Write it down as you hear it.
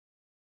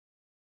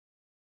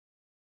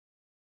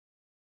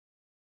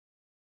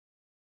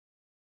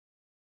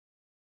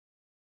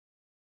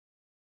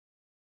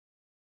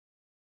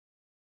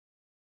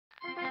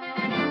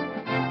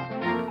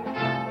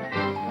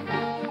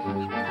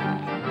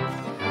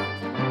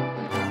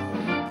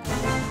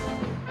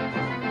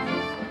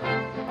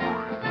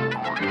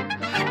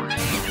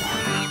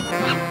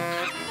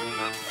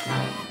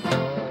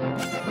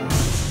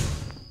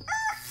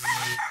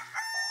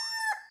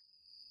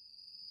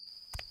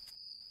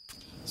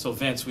So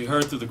Vince, we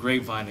heard through the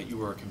grapevine that you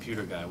were a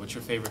computer guy. What's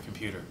your favorite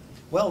computer?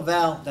 Well,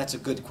 Val, that's a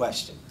good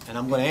question, and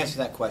I'm going to answer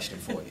that question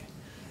for you.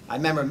 I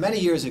remember many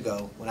years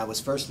ago when I was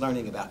first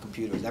learning about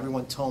computers,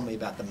 everyone told me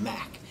about the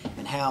Mac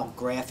and how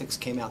graphics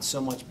came out so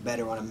much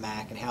better on a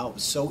Mac and how it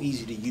was so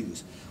easy to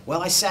use.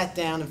 Well, I sat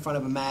down in front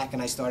of a Mac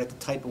and I started to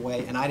type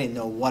away, and I didn't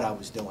know what I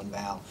was doing,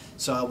 Val.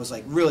 So I was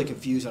like really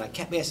confused, and I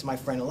kept asking my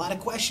friend a lot of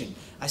questions.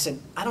 I said,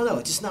 I don't know,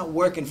 it's just not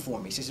working for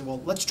me. So he said,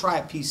 well, let's try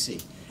a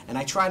PC. And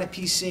I tried a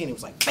PC, and it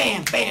was like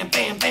bam, bam,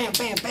 bam, bam,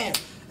 bam, bam.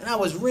 And I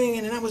was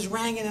ringing, and I was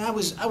ringing, and I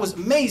was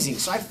amazing,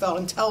 so I felt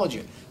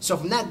intelligent. So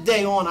from that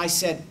day on, I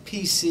said,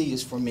 PC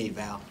is for me,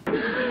 Val.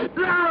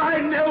 Now I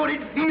know what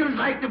it feels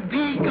like to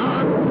be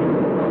gone.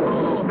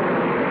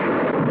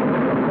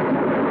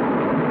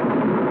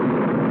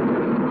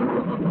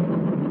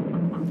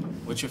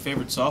 What's your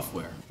favorite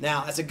software?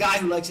 Now, as a guy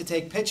who likes to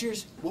take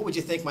pictures, what would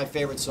you think my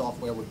favorite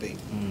software would be?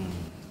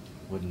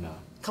 Wouldn't know.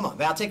 Come on,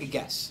 Val, take a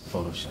guess.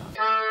 Photoshop.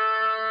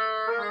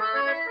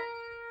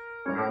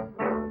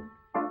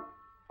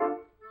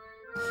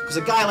 Because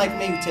a guy like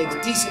me who takes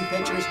decent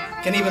pictures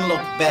can even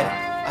look better.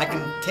 I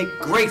can take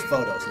great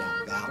photos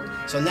now,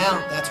 Val. So now,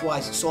 that's why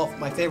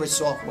my favorite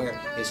software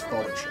is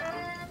Photoshop.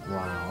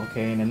 Wow,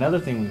 okay. And another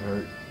thing we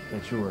heard,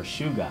 that you were a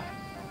shoe guy.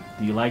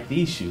 Do you like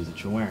these shoes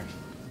that you're wearing?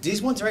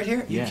 These ones right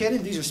here? Yeah. You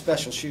kidding? These are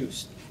special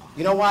shoes.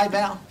 You know why,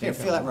 Val? Here,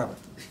 feel that rubber.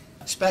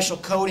 Special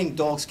coating,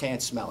 dogs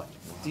can't smell it.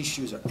 These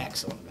shoes are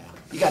excellent, Val.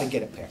 You got to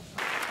get a pair.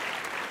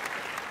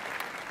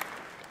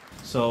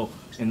 So,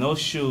 in those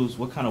shoes,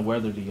 what kind of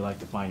weather do you like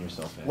to find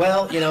yourself in?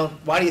 Well, you know,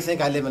 why do you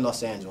think I live in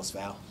Los Angeles,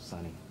 Val?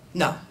 Sunny.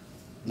 No.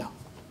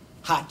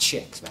 Hot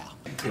chicks, Val.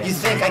 Yeah. You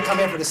think I come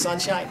here for the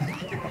sunshine?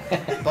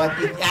 But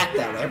you act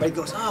that way. Everybody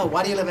goes, oh,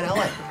 why do you live in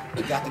LA?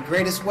 We got the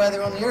greatest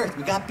weather on the earth.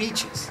 We got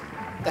beaches.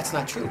 That's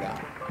not true,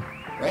 Val.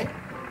 Right?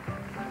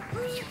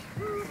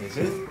 Is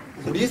it?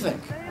 What do you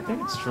think? I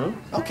think it's true.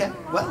 Okay,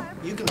 well,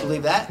 you can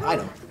believe that. I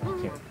don't.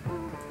 Okay.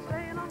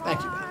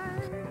 Thank you, Val.